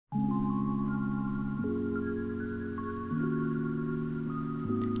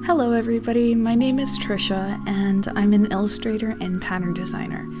Hello everybody, my name is Trisha and I'm an illustrator and pattern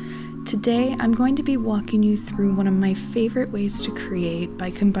designer. Today I'm going to be walking you through one of my favorite ways to create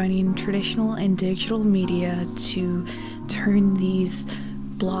by combining traditional and digital media to turn these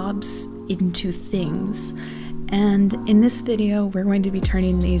blobs into things. And in this video we're going to be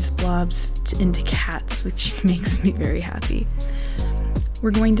turning these blobs into cats, which makes me very happy. We're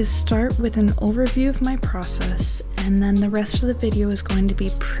going to start with an overview of my process, and then the rest of the video is going to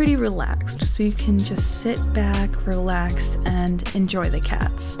be pretty relaxed, so you can just sit back, relax, and enjoy the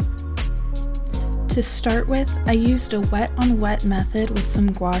cats. To start with, I used a wet-on-wet method with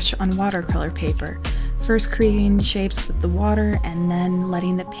some gouache on watercolor paper, first creating shapes with the water and then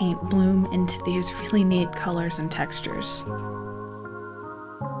letting the paint bloom into these really neat colors and textures.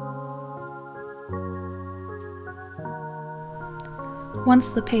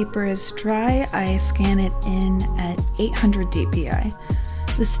 Once the paper is dry, I scan it in at 800 dpi.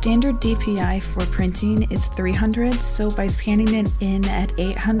 The standard DPI for printing is 300, so by scanning it in at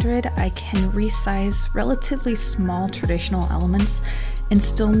 800, I can resize relatively small traditional elements and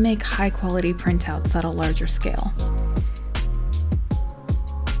still make high-quality printouts at a larger scale.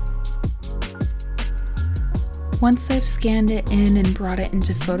 Once I've scanned it in and brought it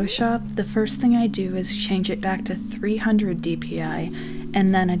into Photoshop, the first thing I do is change it back to 300 dpi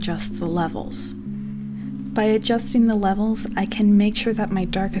and then adjust the levels. By adjusting the levels, I can make sure that my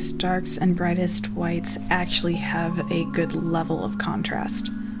darkest darks and brightest whites actually have a good level of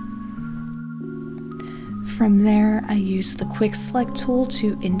contrast. From there, I use the Quick Select tool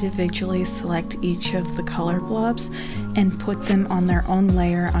to individually select each of the color blobs and put them on their own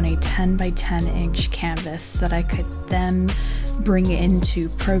layer on a 10 by 10 inch canvas that I could then bring into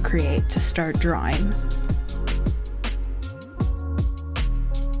Procreate to start drawing.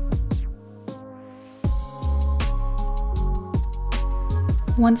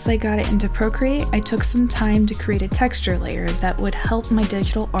 Once I got it into Procreate, I took some time to create a texture layer that would help my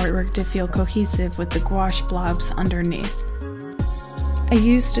digital artwork to feel cohesive with the gouache blobs underneath. I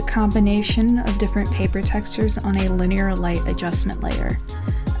used a combination of different paper textures on a linear light adjustment layer.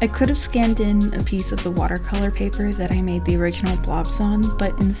 I could have scanned in a piece of the watercolor paper that I made the original blobs on,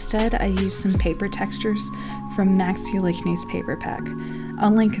 but instead I used some paper textures from Max Ulichny's paper pack. I'll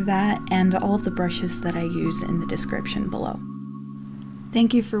link that and all of the brushes that I use in the description below.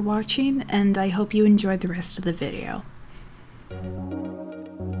 Thank you for watching, and I hope you enjoyed the rest of the video.